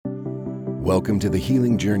Welcome to the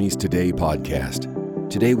Healing Journeys Today podcast.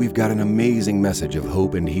 Today we've got an amazing message of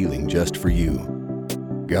hope and healing just for you.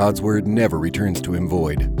 God's word never returns to him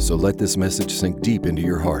void, so let this message sink deep into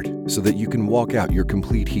your heart so that you can walk out your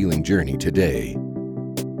complete healing journey today.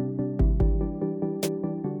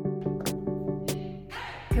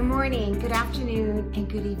 Good morning, good afternoon, and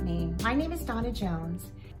good evening. My name is Donna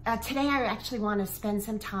Jones. Today I actually want to spend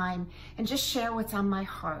some time and just share what's on my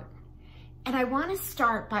heart. And I want to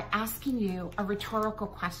start by asking you a rhetorical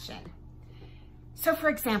question. So for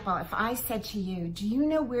example, if I said to you, do you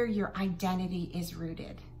know where your identity is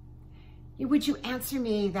rooted? Would you answer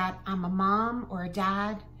me that I'm a mom or a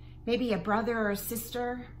dad, maybe a brother or a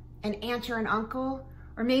sister, an aunt or an uncle,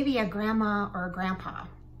 or maybe a grandma or a grandpa?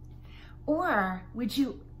 Or would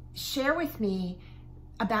you share with me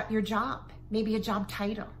about your job, maybe a job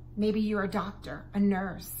title, maybe you're a doctor, a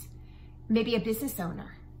nurse, maybe a business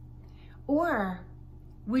owner? Or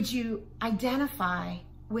would you identify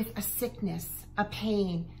with a sickness, a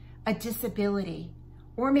pain, a disability,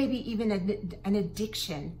 or maybe even an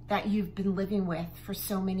addiction that you've been living with for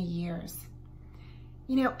so many years?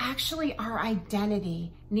 You know, actually our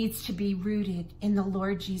identity needs to be rooted in the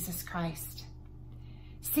Lord Jesus Christ.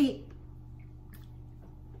 See,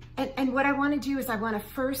 and what I want to do is I want to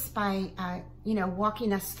first by,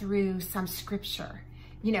 walking us through some scripture,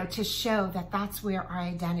 to show that that's where our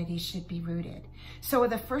identity should be rooted. So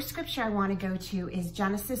the first scripture I want to go to is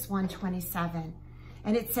Genesis 1:27.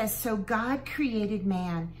 And it says, so God created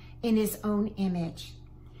man in his own image.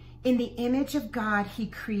 In the image of God, he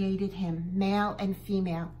created him, male and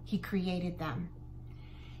female, he created them.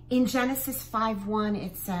 In Genesis 5:1,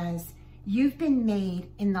 it says, you've been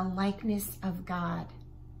made in the likeness of God.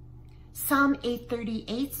 Psalm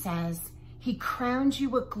 8:38 says, he crowned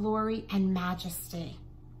you with glory and majesty.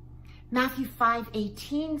 Matthew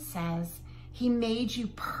 5:18 says, he made you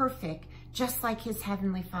perfect, just like his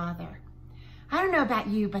heavenly Father. I don't know about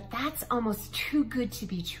you, but that's almost too good to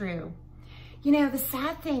be true. You know, the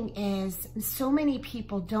sad thing is so many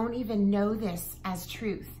people don't even know this as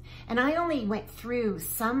truth. And I only went through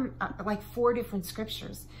some, 4 different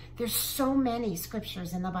scriptures. There's so many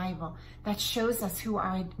scriptures in the Bible that shows us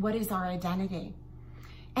what is our identity.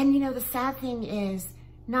 And the sad thing is,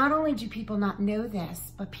 not only do people not know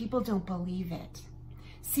this, but people don't believe it.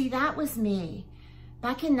 See, that was me.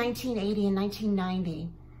 Back in 1980 and 1990,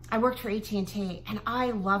 I worked for AT&T and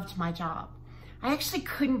I loved my job. I actually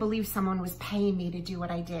couldn't believe someone was paying me to do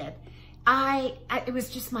what I did. It was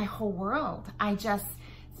just my whole world. I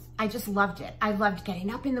just loved it. I loved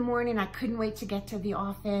getting up in the morning. I couldn't wait to get to the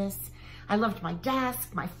office. I loved my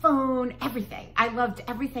desk, my phone, everything. I loved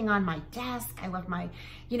everything on my desk. I loved my,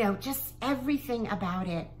 just everything about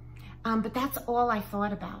it. But that's all I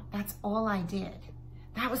thought about. That's all I did.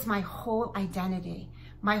 That was my whole identity.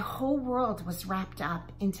 My whole world was wrapped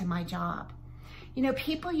up into my job.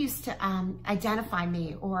 People used to identify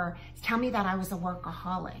me or tell me that I was a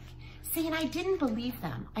workaholic. See, and I didn't believe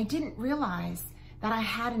them. I didn't realize that I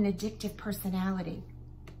had an addictive personality.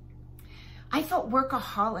 I thought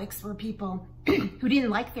workaholics were people who didn't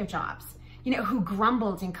like their jobs, who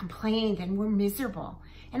grumbled and complained and were miserable.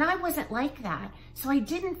 And I wasn't like that. So I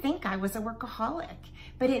didn't think I was a workaholic.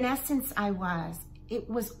 But in essence, I was. It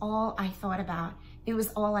was all I thought about. It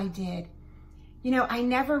was all I did. I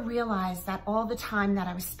never realized that all the time that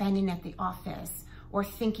I was spending at the office or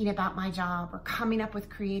thinking about my job or coming up with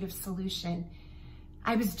creative solution,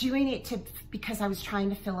 I was doing it because I was trying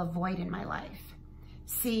to fill a void in my life.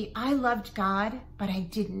 See, I loved God, but I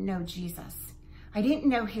didn't know Jesus. I didn't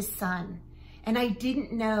know his son, and I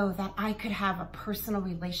didn't know that I could have a personal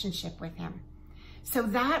relationship with him. So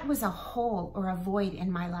that was a hole or a void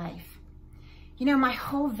in my life. My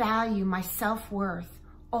whole value, my self-worth,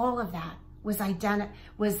 all of that was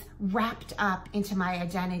wrapped up into my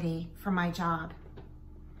identity for my job.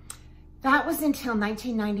 That was until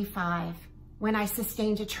 1995 when I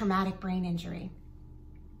sustained a traumatic brain injury.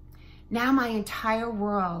 Now my entire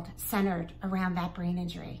world centered around that brain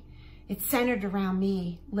injury. It centered around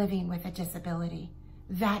me living with a disability.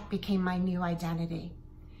 That became my new identity.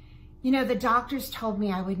 The doctors told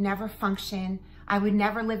me I would never function. I would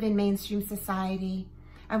never live in mainstream society.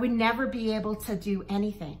 I would never be able to do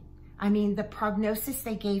anything. I mean, the prognosis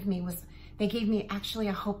they gave me actually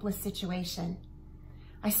a hopeless situation.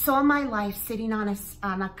 I saw my life sitting on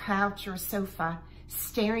a couch or a sofa,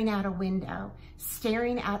 staring out a window,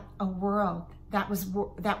 staring at a world that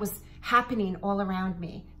was happening all around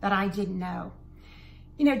me that I didn't know.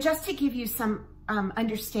 Just to give you some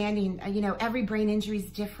understanding, every brain injury is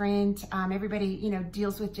different. Everybody,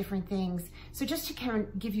 deals with different things. So just to kind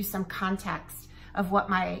of give you some context of what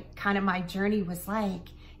my journey was like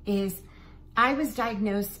is I was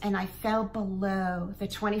diagnosed and I fell below the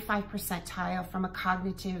 25 percentile from a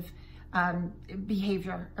cognitive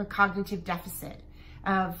behavior or cognitive deficit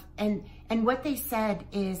and what they said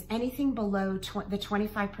is anything below the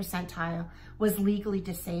 25 percentile was legally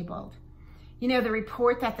disabled. You know, the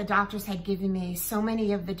report that the doctors had given me, so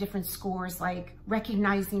many of the different scores, like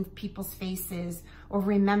recognizing people's faces or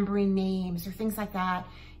remembering names or things like that,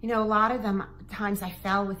 you know, a lot of them times I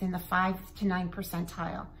fell within the 5 to 9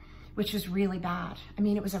 percentile, which was really bad. I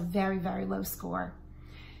mean, it was a very, very low score.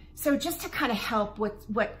 So just to kind of help with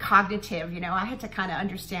what cognitive, you know, I had to kind of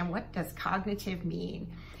understand, what does cognitive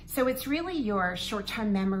mean? So it's really your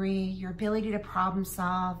short-term memory, your ability to problem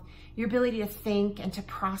solve, your ability to think and to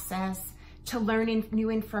process, to learn new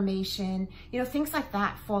information, you know, things like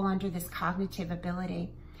that fall under this cognitive ability.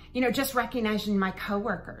 You know, just recognizing my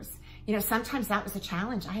coworkers, you know, sometimes that was a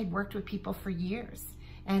challenge. I had worked with people for years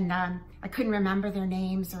and I couldn't remember their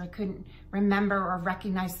names, or I couldn't remember or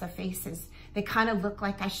recognize their faces. They kind of looked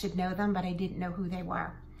like I should know them, but I didn't know who they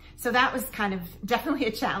were. So that was kind of definitely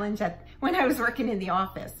a challenge when I was working in the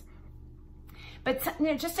office. But you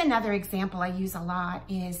know, just another example I use a lot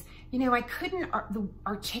is, you know, I couldn't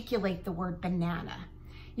articulate the word banana.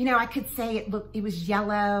 You know, I could say it was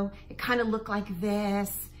yellow, it kind of looked like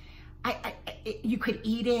this. You could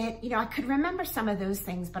eat it. You know, I could remember some of those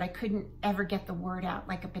things, but I couldn't ever get the word out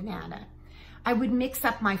like a banana. I would mix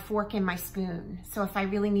up my fork and my spoon. So if I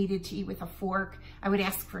really needed to eat with a fork, I would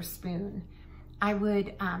ask for a spoon. I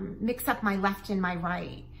would mix up my left and my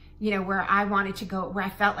right. You know, where I wanted to go, where I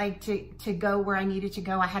felt like to go where I needed to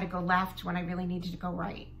go, I had to go left when I really needed to go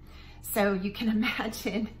right. So you can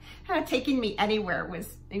imagine how taking me anywhere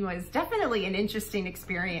was definitely an interesting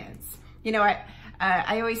experience. You know,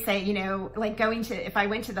 I always say, you know, like if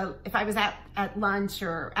I was at lunch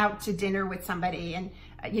or out to dinner with somebody, and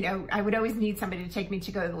you know, I would always need somebody to take me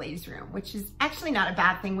to go to the ladies' room, which is actually not a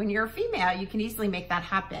bad thing. When you're a female, you can easily make that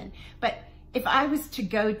happen. But if I was to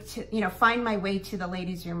go to, you know, find my way to the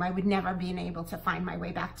ladies' room, I would never be able to find my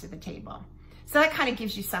way back to the table. So that kind of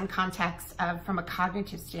gives you some context from a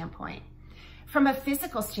cognitive standpoint. From a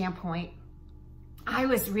physical standpoint, I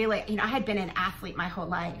was really, you know, I had been an athlete my whole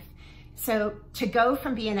life. So to go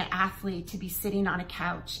from being an athlete to be sitting on a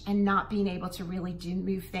couch and not being able to really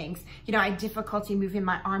move things, you know, I had difficulty moving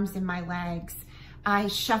my arms and my legs. I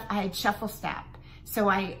had shuffle step. So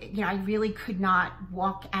I really could not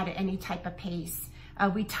walk at any type of pace.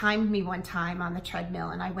 We timed me one time on the treadmill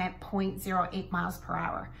and I went 0.08 miles per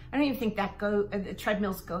hour. I don't even think the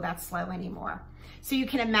treadmills go that slow anymore. So you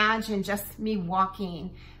can imagine just me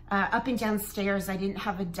walking up and down stairs. I didn't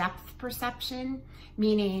have a depth perception,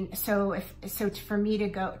 meaning, so for me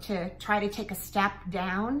to try to take a step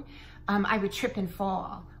down, I would trip and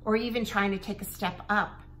fall, or even trying to take a step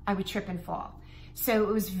up, I would trip and fall. So it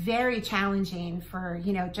was very challenging for,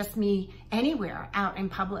 you know, just me anywhere out in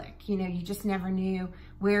public. You know, you just never knew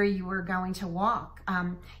where you were going to walk.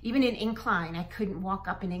 Even an incline, I couldn't walk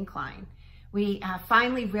up an incline. We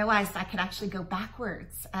finally realized I could actually go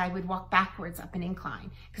backwards. I would walk backwards up an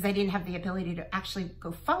incline because I didn't have the ability to actually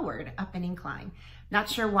go forward up an incline. Not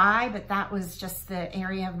sure why, but that was just the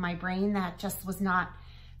area of my brain that just was not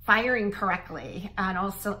firing correctly on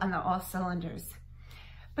all cylinders.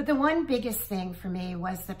 But the one biggest thing for me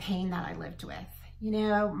was the pain that I lived with. You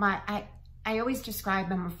know, I always describe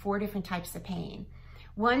them as 4 different types of pain.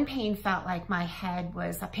 One pain felt like my head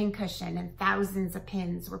was a pincushion and thousands of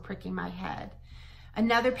pins were pricking my head.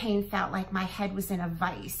 Another pain felt like my head was in a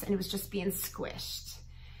vice and it was just being squished.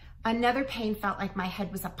 Another pain felt like my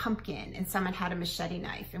head was a pumpkin and someone had a machete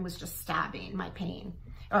knife and was just stabbing my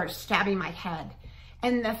head.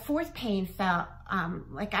 And the fourth pain felt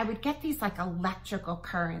like I would get these like electrical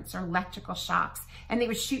currents or electrical shocks, and they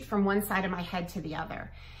would shoot from one side of my head to the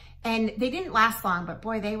other. And they didn't last long, but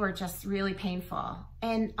boy, they were just really painful.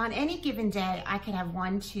 And on any given day, I could have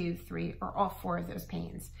 1, 2, 3, or all 4 of those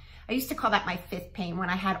pains. I used to call that my 5th pain when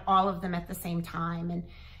I had all of them at the same time. And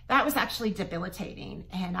that was actually debilitating.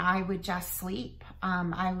 And I would just sleep.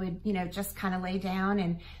 I would, you know, just kind of lay down.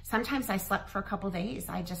 And sometimes I slept for a couple of days.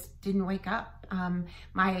 I just didn't wake up. One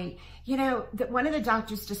of the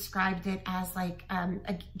doctors described it as like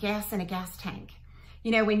a gas in a gas tank.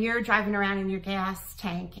 You know, when you're driving around in your gas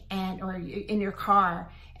tank or in your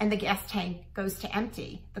car and the gas tank goes to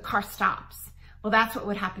empty, the car stops. Well, that's what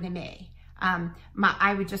would happen to me.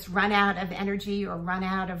 I would just run out of energy or run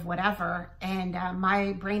out of whatever, and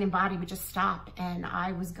my brain and body would just stop, and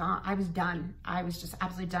I was gone. I was done. I was just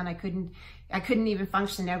absolutely done. I couldn't even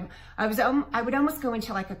function. I would almost go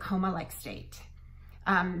into like a coma-like state.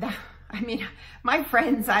 I I mean, my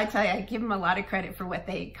friends, I tell you, I give them a lot of credit for what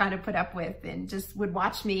they kind of put up with and just would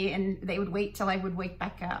watch me, and they would wait till I would wake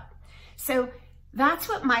back up. So that's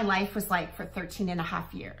what my life was like for 13 and a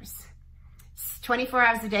half years. 24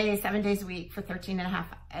 hours a day, 7 days a week for 13 and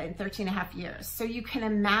a half years. So you can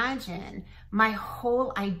imagine my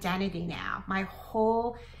whole identity now, my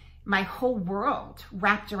whole world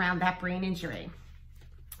wrapped around that brain injury.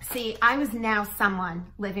 See, I was now someone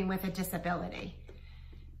living with a disability.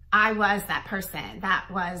 I was that person. That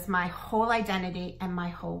was my whole identity and my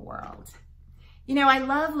whole world. You know, I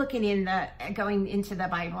love going into the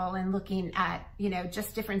Bible and looking at,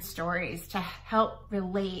 just different stories to help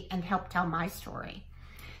relate and help tell my story.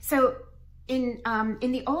 So in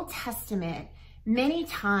the Old Testament, many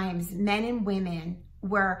times men and women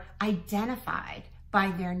were identified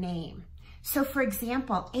by their name. So for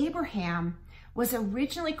example, Abraham was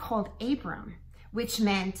originally called Abram, which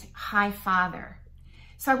meant high father.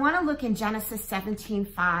 So I want to look in Genesis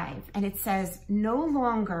 17:5, and it says, "No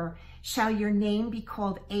longer shall your name be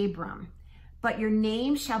called Abram, but your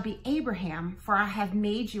name shall be Abraham, for I have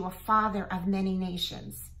made you a father of many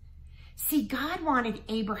nations." See, God wanted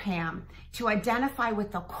Abraham to identify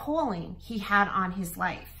with the calling he had on his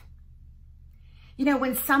life. You know,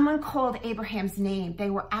 when someone called Abraham's name,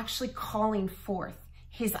 they were actually calling forth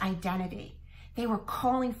his identity. They were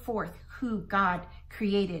calling forth who God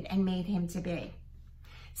created and made him to be.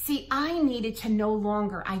 See, I needed to no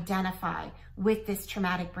longer identify with this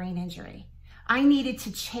traumatic brain injury. I needed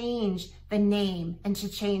to change the name and to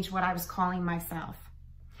change what I was calling myself.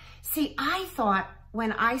 See, I thought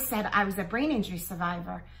when I said I was a brain injury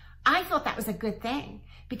survivor, I thought that was a good thing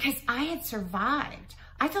because I had survived.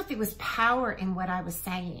 I thought there was power in what I was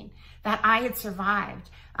saying, that I had survived.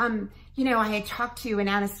 I had talked to an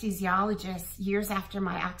anesthesiologist years after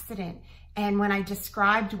my accident, and when I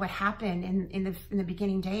described what happened in the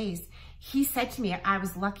beginning days, he said to me I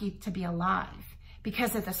was lucky to be alive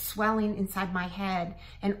because of the swelling inside my head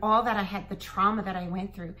and all that I had, the trauma that I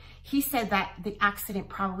went through. He said that the accident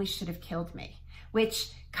probably should have killed me,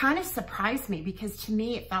 which kind of surprised me because to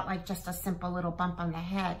me it felt like just a simple little bump on the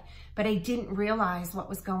head, but I didn't realize what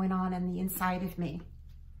was going on the inside of me.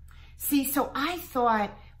 See, so I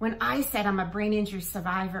thought when I said I'm a brain injury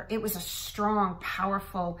survivor, it was a strong,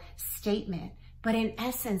 powerful statement. But in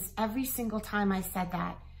essence, every single time I said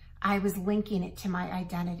that, I was linking it to my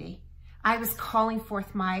identity. I was calling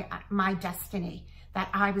forth my destiny, that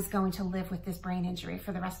I was going to live with this brain injury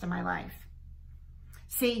for the rest of my life.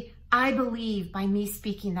 See, I believe by me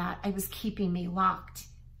speaking that, it was keeping me locked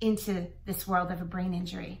into this world of a brain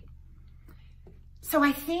injury. So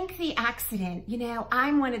I think the accident,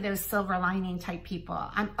 I'm one of those silver lining type people.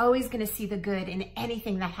 I'm always going to see the good in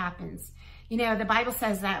anything that happens. The Bible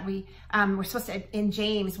says that we're supposed to, in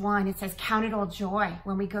James 1, it says, count it all joy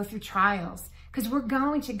when we go through trials, because we're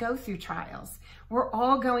going to go through trials. We're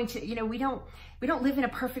all going to, we don't live in a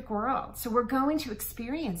perfect world. So we're going to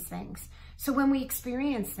experience things. So when we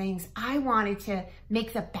experience things, I wanted to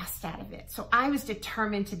make the best out of it. So I was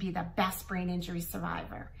determined to be the best brain injury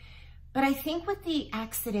survivor. But I think what the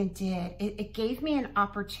accident did, it gave me an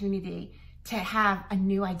opportunity to have a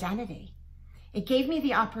new identity. It gave me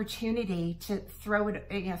the opportunity to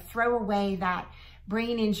throw away that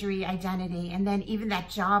brain injury identity and then even that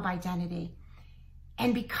job identity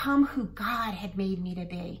and become who God had made me to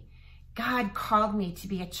be. God called me to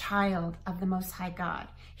be a child of the Most High God.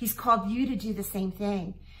 He's called you to do the same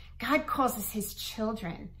thing. God calls us his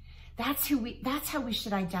children. That's how we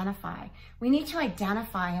should identify. We need to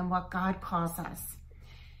identify in what God calls us.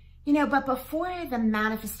 But before the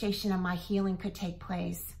manifestation of my healing could take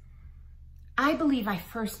place, I believe I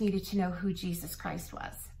first needed to know who Jesus Christ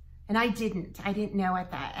was. And I didn't know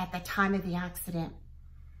at the time of the accident.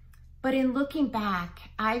 But in looking back,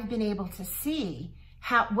 I've been able to see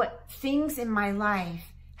what things in my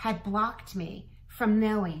life had blocked me from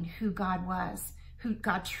knowing who God was, who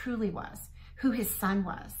God truly was, who his son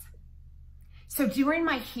was. So during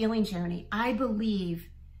my healing journey, I believe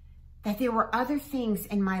that there were other things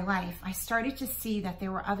in my life. I started to see that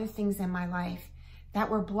there were other things in my life that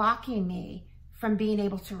were blocking me from being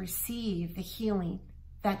able to receive the healing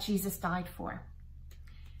that Jesus died for.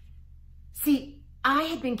 See, I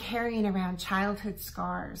had been carrying around childhood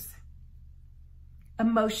scars,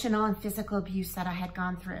 emotional and physical abuse that I had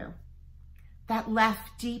gone through, that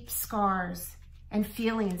left deep scars and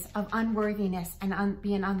feelings of unworthiness and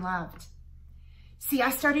being unloved. See,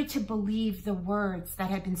 I started to believe the words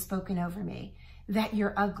that had been spoken over me, that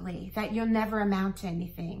you're ugly, that you'll never amount to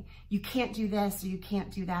anything, you can't do this or you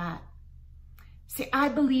can't do that. See, I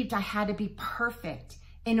believed I had to be perfect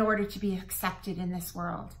in order to be accepted in this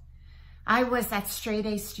world. I was that straight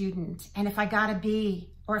A student. And if I got a B,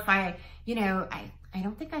 or if I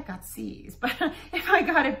don't think I got C's, but if I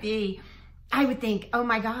got a B, I would think, oh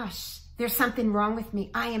my gosh, there's something wrong with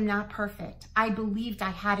me. I am not perfect. I believed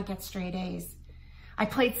I had to get straight A's. I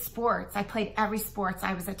played sports. I played every sports.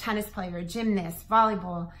 I was a tennis player, a gymnast,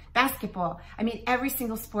 volleyball, basketball. I mean, every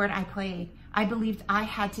single sport I played, I believed I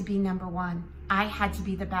had to be number one. I had to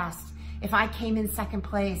be the best. If I came in second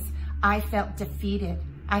place, I felt defeated.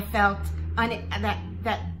 I felt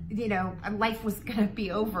that life was going to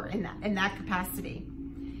be over in that capacity.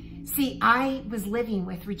 See, I was living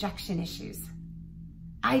with rejection issues.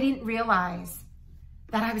 I didn't realize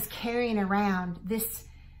that I was carrying around these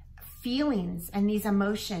feelings and these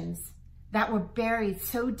emotions that were buried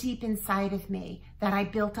so deep inside of me that I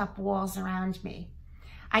built up walls around me.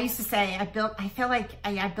 I used to say I felt like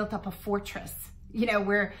I built up a fortress,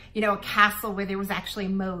 a castle where there was actually a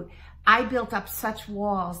moat. I built up such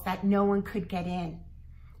walls that no one could get in.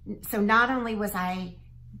 So not only was I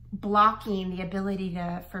blocking the ability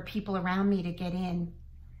for people around me to get in,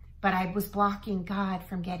 but I was blocking God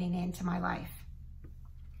from getting into my life.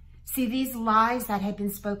 See, these lies that had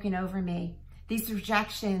been spoken over me, this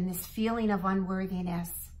rejection, this feeling of unworthiness,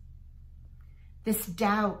 this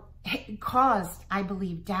doubt, it caused, I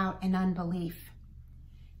believe, doubt and unbelief.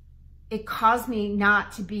 It caused me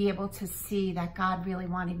not to be able to see that God really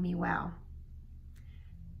wanted me well.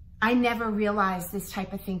 I never realized this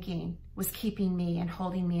type of thinking was keeping me and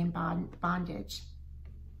holding me in bondage.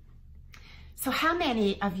 So how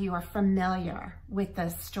many of you are familiar with the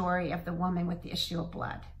story of the woman with the issue of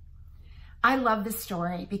blood? I love this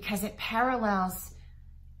story because it parallels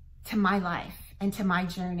to my life and to my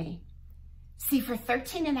journey. See, for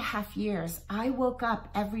 13 and a half years, I woke up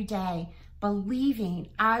every day believing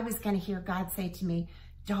I was going to hear God say to me,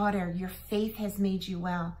 daughter, your faith has made you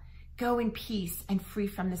well. Go in peace and free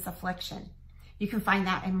from this affliction. You can find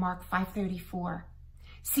that in Mark 5:34.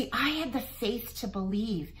 See, I had the faith to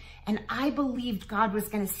believe, and I believed God was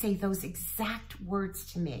going to say those exact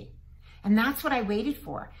words to me. And that's what I waited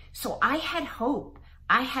for. So I had hope.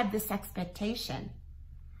 I had this expectation.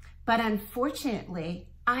 But unfortunately,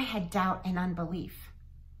 I had doubt and unbelief.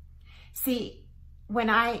 See, when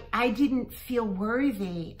I didn't feel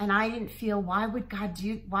worthy, and I didn't feel, why would God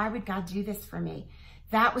do this for me?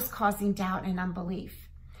 That was causing doubt and unbelief.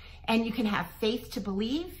 And you can have faith to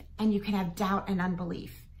believe, and you can have doubt and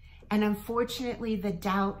unbelief. And unfortunately, the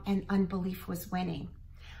doubt and unbelief was winning.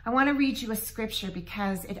 I want to read you a scripture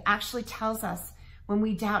because it actually tells us when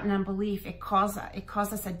we doubt and unbelief, it calls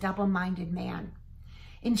us a double-minded man.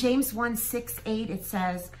 In James 1:6-8, it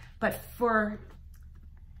says, but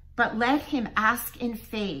let him ask in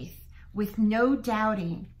faith with no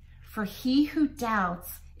doubting, for he who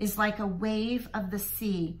doubts is like a wave of the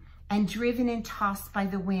sea and driven and tossed by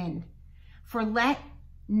the wind. For let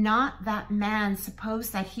not that man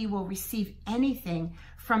suppose that he will receive anything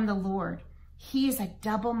from the Lord. He is a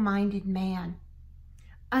double-minded man,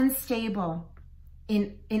 unstable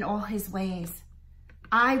in all his ways.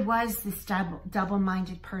 I was this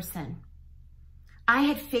double-minded person. I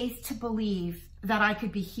had faith to believe that I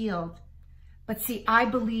could be healed. But see, I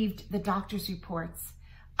believed the doctor's reports.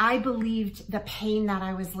 I believed the pain that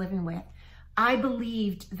I was living with. I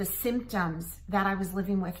believed the symptoms that I was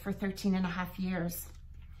living with for 13 and a half years.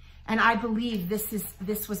 And I believed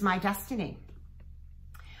this was my destiny.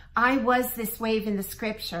 I was this wave in the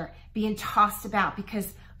scripture being tossed about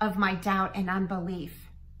because of my doubt and unbelief.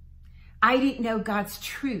 I didn't know God's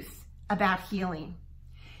truth about healing.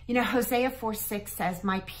 Hosea 4:6 says,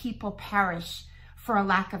 my people perish for a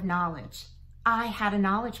lack of knowledge. I had a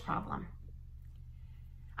knowledge problem.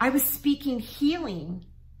 I was speaking healing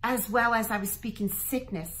as well as I was speaking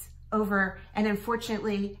sickness over, and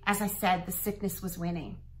unfortunately, as I said, the sickness was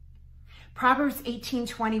winning. Proverbs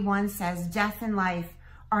 18:21 says, death and life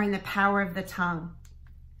are in the power of the tongue.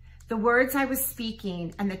 The words I was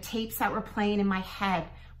speaking and the tapes that were playing in my head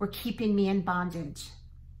were keeping me in bondage.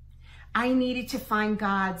 I needed to find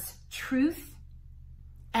God's truth,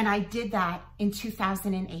 and I did that in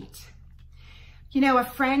 2008. A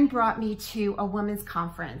friend brought me to a women's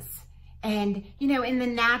conference, and in the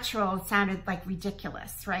natural, it sounded like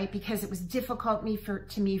ridiculous, right? Because it was difficult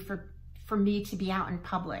for me to be out in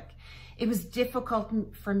public. It was difficult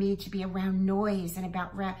for me to be around noise and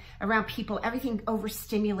around people. Everything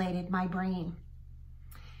overstimulated my brain.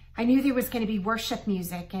 I knew there was going to be worship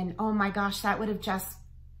music, and oh my gosh, that would have just,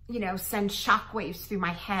 send shockwaves through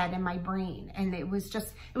my head and my brain. And it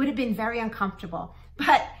would have been very uncomfortable.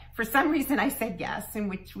 But for some reason I said yes, in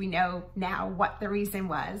which we know now what the reason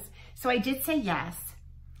was. So I did say yes.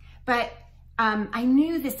 But I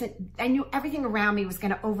knew everything around me was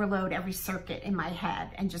going to overload every circuit in my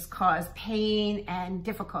head and just cause pain and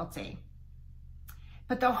difficulty.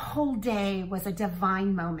 But the whole day was a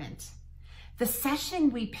divine moment. The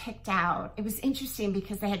session we picked out, it was interesting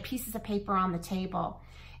because they had pieces of paper on the table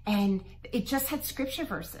and it just had scripture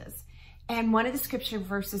verses. And one of the scripture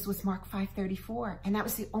verses was Mark 5:34. And that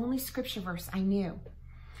was the only scripture verse I knew.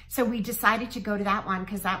 So we decided to go to that one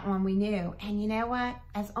because that one we knew. And you know what?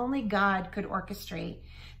 As only God could orchestrate,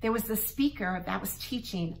 there was the speaker that was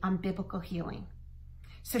teaching on biblical healing.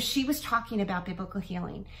 So she was talking about biblical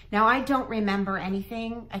healing. Now, I don't remember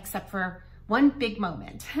anything except for one big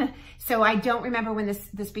moment. So I don't remember when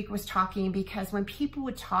the speaker was talking, because when people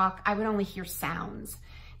would talk, I would only hear sounds.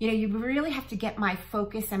 You know, you really have to get my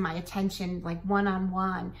focus and my attention like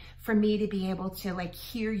one-on-one for me to be able to like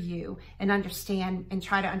hear you and understand and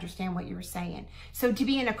try to understand what you were saying. So to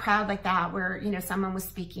be in a crowd like that where, you know, someone was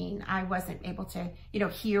speaking, I wasn't able to, you know,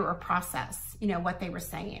 hear or process, you know, what they were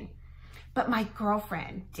saying. But my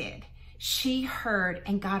girlfriend did. She heard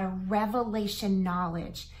and got a revelation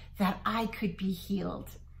knowledge that I could be healed.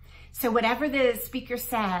 So whatever the speaker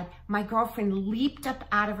said, my girlfriend leaped up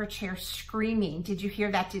out of her chair screaming, "Did you hear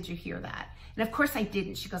that? Did you hear that?" And of course I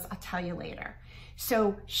didn't. She goes, "I'll tell you later."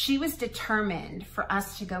 So she was determined for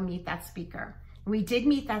us to go meet that speaker. We did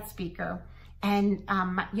meet that speaker, and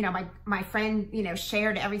you know, my friend, you know,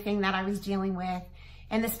 shared everything that I was dealing with.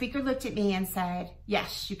 And the speaker looked at me and said,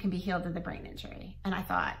 "Yes, you can be healed of the brain injury." And I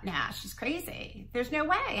thought, nah, she's crazy. There's no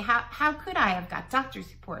way. How could I? I've got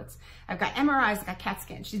doctor's reports. I've got MRIs, I've got CAT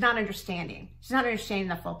scans. She's not understanding. She's not understanding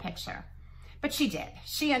the full picture. But she did.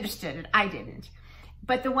 She understood it. I didn't.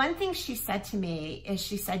 But the one thing she said to me is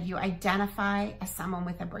she said, "You identify as someone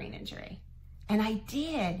with a brain injury." And I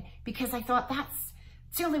did, because I thought that's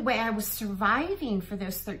the only way I was surviving for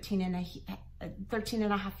those 13 and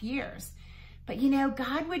a half years. But you know,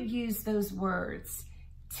 God would use those words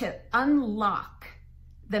to unlock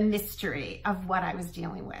the mystery of what I was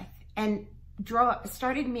dealing with and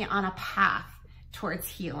started me on a path towards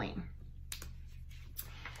healing.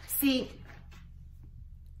 See,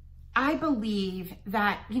 I believe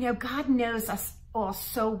that, you know, God knows us all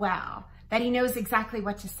so well that he knows exactly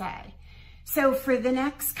what to say. So for the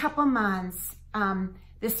next couple months,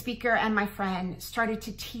 the speaker and my friend started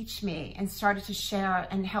to teach me and started to share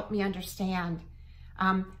and help me understand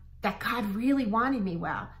that God really wanted me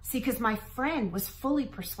well. See, because my friend was fully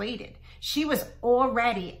persuaded. She was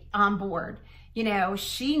already on board. You know,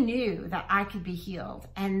 she knew that I could be healed,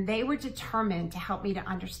 and they were determined to help me to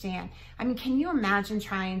understand. I mean, can you imagine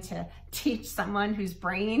trying to teach someone whose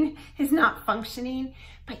brain is not functioning?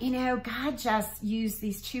 But, you know, God just used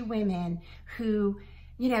these two women who,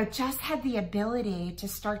 you know, just had the ability to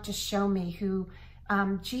start to show me who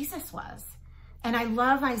Jesus was. And I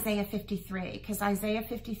love Isaiah 53, because Isaiah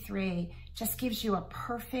 53 just gives you a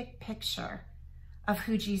perfect picture of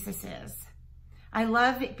who Jesus is. I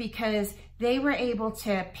love it because they were able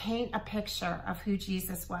to paint a picture of who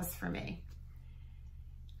Jesus was for me.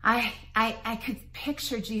 I could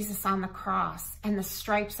picture Jesus on the cross, and the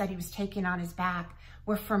stripes that he was taking on his back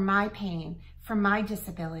were for my pain, for my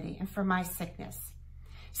disability, and for my sickness.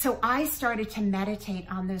 So I started to meditate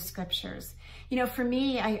on those scriptures. You know, for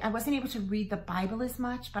me, I wasn't able to read the Bible as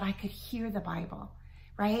much, but I could hear the Bible,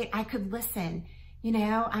 right? I could listen. You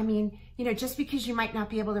know, I mean, you know, just because you might not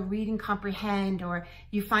be able to read and comprehend, or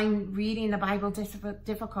you find reading the Bible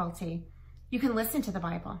difficulty, you can listen to the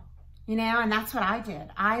Bible, you know, and that's what I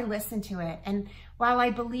did. I listened to it. And while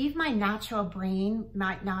I believe my natural brain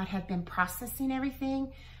might not have been processing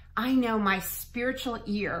everything, I know my spiritual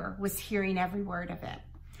ear was hearing every word of it,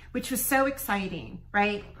 which was so exciting,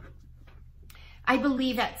 right? I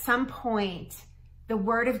believe at some point, the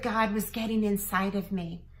word of God was getting inside of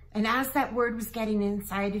me. And as that word was getting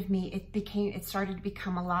inside of me, it started to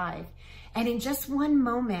become alive. And in just one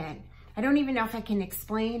moment, I don't even know if I can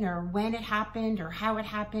explain or when it happened or how it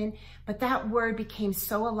happened, but that word became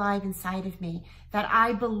so alive inside of me that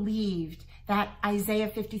I believed that Isaiah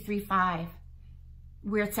 53:5,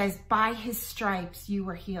 where it says, "By his stripes you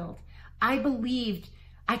were healed." I believed,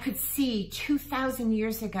 I could see 2,000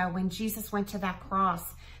 years ago when Jesus went to that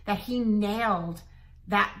cross, that he nailed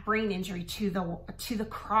that brain injury to the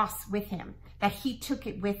cross with him, that he took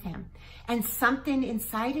it with him. And something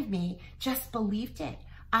inside of me just believed it.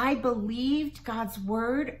 I believed God's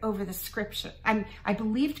word over the scripture. I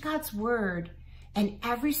believed God's word and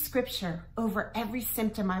every scripture over every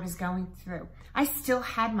symptom I was going through. I still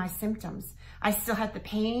had my symptoms. I still had the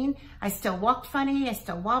pain. I still walked funny. I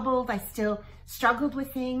still wobbled. I still struggled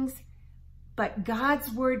with things. But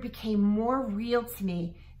God's word became more real to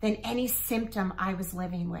me than any symptom I was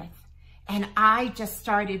living with. And I just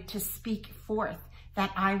started to speak forth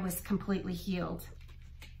that I was completely healed.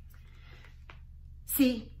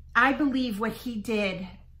 See, I believe what he did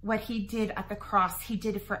at the cross, he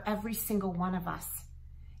did it for every single one of us.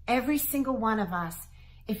 Every single one of us.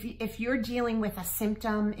 If you're dealing with a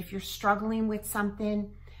symptom, if you're struggling with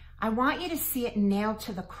something, I want you to see it nailed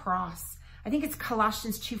to the cross. I think it's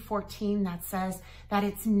Colossians 2:14 that says that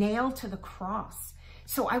it's nailed to the cross.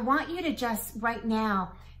 So I want you to just right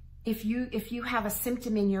now, if you have a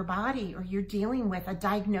symptom in your body or you're dealing with a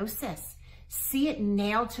diagnosis, see it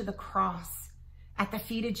nailed to the cross at the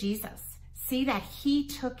feet of Jesus. See that he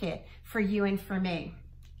took it for you and for me.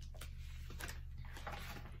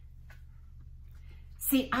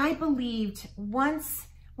 See, I believed once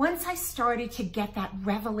I started to get that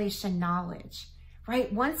revelation knowledge,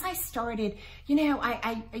 right? Once I started,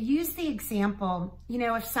 I use the example,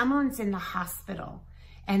 if someone's in the hospital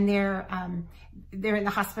and they're in the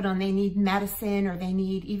hospital and they need medicine or they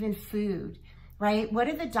need even food, right? What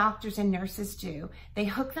do the doctors and nurses do? They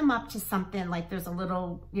hook them up to something like there's a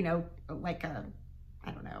little, it's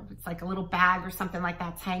like a little bag or something like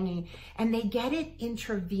that's hanging, and they get it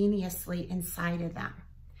intravenously inside of them,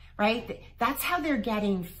 right? That's how they're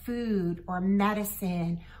getting food or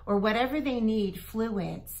medicine or whatever they need,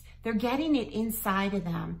 fluids. They're getting it inside of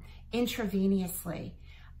them intravenously.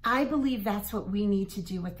 I believe that's what we need to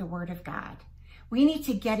do with the Word of God. We need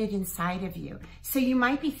to get it inside of you. So you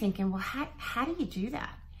might be thinking, well, how do you do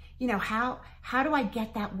that? How do I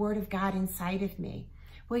get that Word of God inside of me?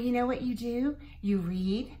 Well, you know what you do? You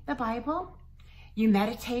read the Bible, you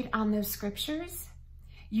meditate on those scriptures,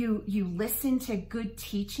 you listen to good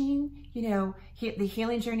teaching. The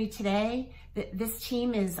Healing Journey today, this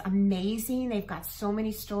team is amazing. They've got so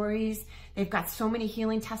many stories, they've got so many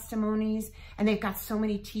healing testimonies, and they've got so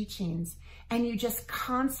many teachings. And you just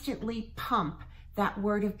constantly pump that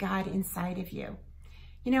Word of God inside of you.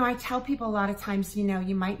 I tell people a lot of times,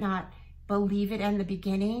 you might not believe it in the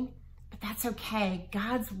beginning, but that's okay.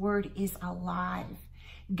 God's Word is alive.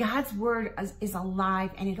 God's Word is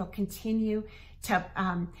alive, and it'll continue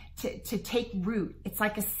to take root. It's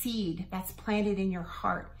like a seed that's planted in your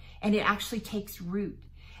heart, and it actually takes root.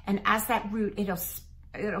 And as that root,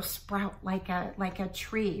 it'll sprout like a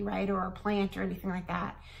tree, right? Or a plant or anything like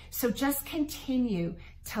that. So just continue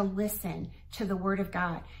to listen to the Word of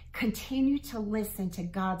God. Continue to listen to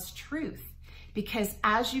God's truth. Because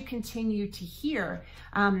as you continue to hear,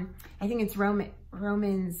 I think it's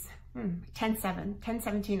Romans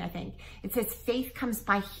 10:17, I think. It says, faith comes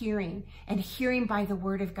by hearing, and hearing by the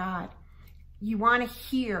Word of God. You want to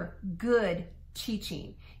hear good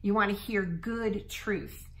teaching. You want to hear good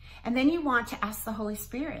truth. And then you want to ask the Holy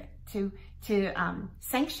Spirit to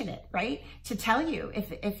sanction it, right? To tell you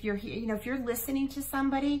if you're if you're listening to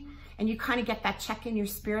somebody and you kind of get that check in your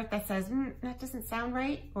spirit that says, that doesn't sound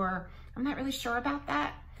right, or I'm not really sure about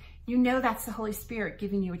that. That's the Holy Spirit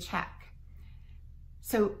giving you a check.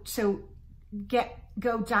 So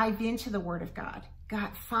go dive into the Word of God.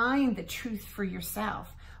 Find the truth for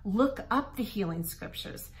yourself. Look up the healing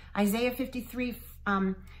scriptures. Isaiah 53,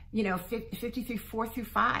 53,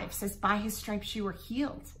 4-5 says, by his stripes you were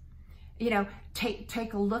healed.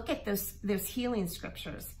 Take a look at those healing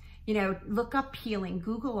scriptures. Look up healing,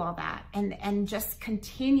 Google all that, and just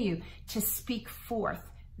continue to speak forth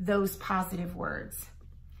those positive words.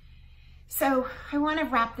 So I want to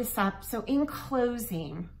wrap this up. So in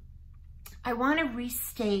closing, I want to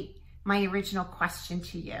restate my original question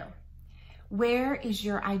to you. Where is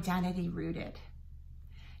your identity rooted?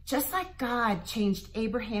 Just like God changed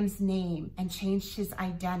Abraham's name and changed his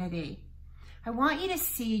identity, I want you to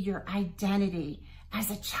see your identity as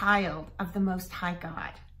a child of the Most High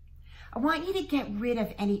God. I want you to get rid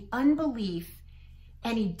of any unbelief,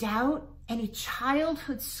 any doubt, any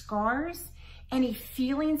childhood scars, any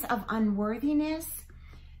feelings of unworthiness.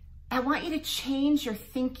 I want you to change your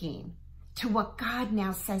thinking to what God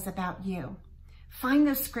now says about you. Find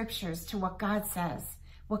those scriptures to what God says,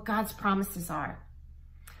 what God's promises are.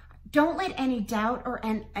 Don't let any doubt or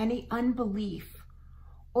any unbelief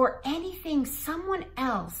or anything someone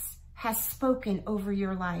else has spoken over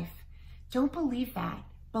your life. Don't believe that.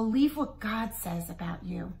 Believe what God says about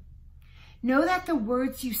you. Know that the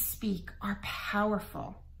words you speak are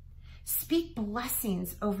powerful. Speak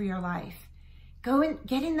blessings over your life. Go and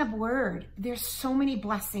get in the Word. There's so many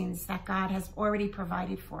blessings that God has already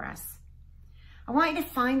provided for us. I want you to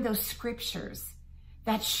find those scriptures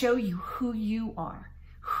that show you who you are,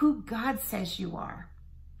 who God says you are,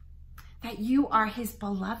 that you are his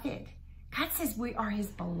beloved. God says we are his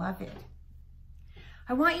beloved.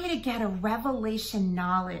 I want you to get a revelation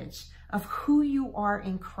knowledge of who you are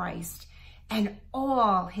in Christ and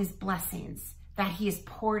all his blessings that he has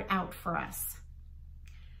poured out for us.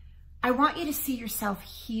 I want you to see yourself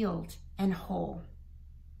healed and whole.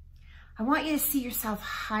 I want you to see yourself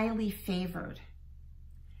highly favored.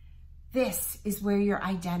 This is where your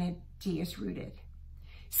identity is rooted.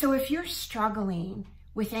 So if you're struggling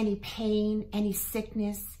with any pain, any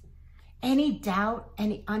sickness, any doubt,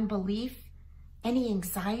 any unbelief, any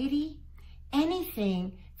anxiety,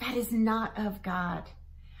 anything that is not of God,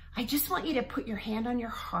 I just want you to put your hand on your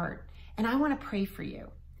heart and I want to pray for you.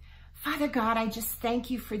 Father God, I just thank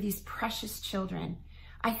you for these precious children.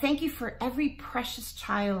 I thank you for every precious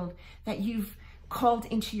child that you've called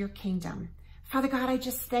into your kingdom. Father God, I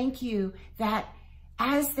just thank you that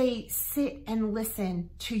as they sit and listen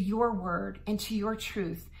to your word and to your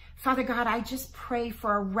truth, Father God, I just pray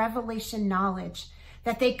for a revelation knowledge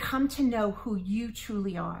that they come to know who you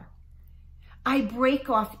truly are. I break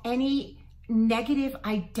off any negative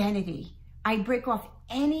identity. I break off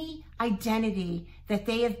any identity that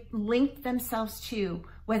they have linked themselves to,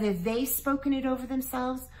 whether they've spoken it over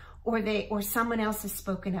themselves or someone else has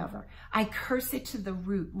spoken over. I curse it to the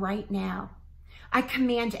root right now. I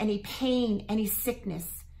command any pain, any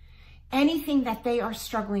sickness, anything that they are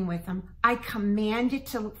struggling with them, I command it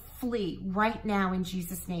to flee right now in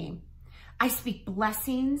Jesus' name. I speak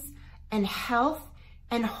blessings and health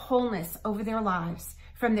and wholeness over their lives,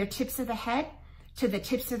 from their tips of the head to the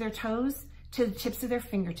tips of their toes to the tips of their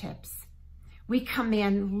fingertips. We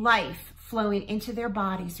command life flowing into their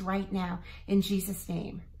bodies right now in Jesus'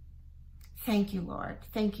 name. Thank you, Lord.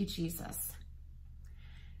 Thank you, Jesus.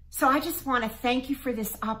 So I just want to thank you for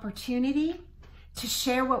this opportunity to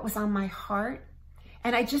share what was on my heart.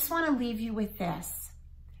 And I just want to leave you with this,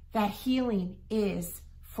 that healing is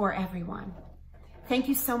for everyone. Thank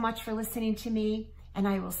you so much for listening to me, and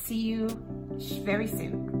I will see you very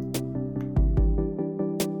soon.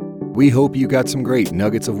 We hope you got some great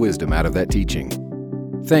nuggets of wisdom out of that teaching.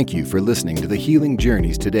 Thank you for listening to the Healing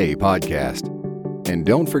Journeys Today podcast. And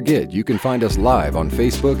don't forget, you can find us live on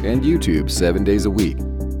Facebook and YouTube 7 days a week.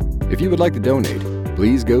 If you would like to donate,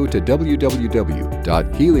 please go to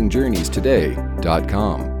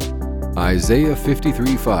www.healingjourneystoday.com. Isaiah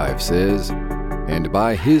 53:5 says, "And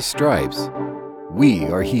by his stripes we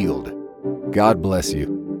are healed." God bless you.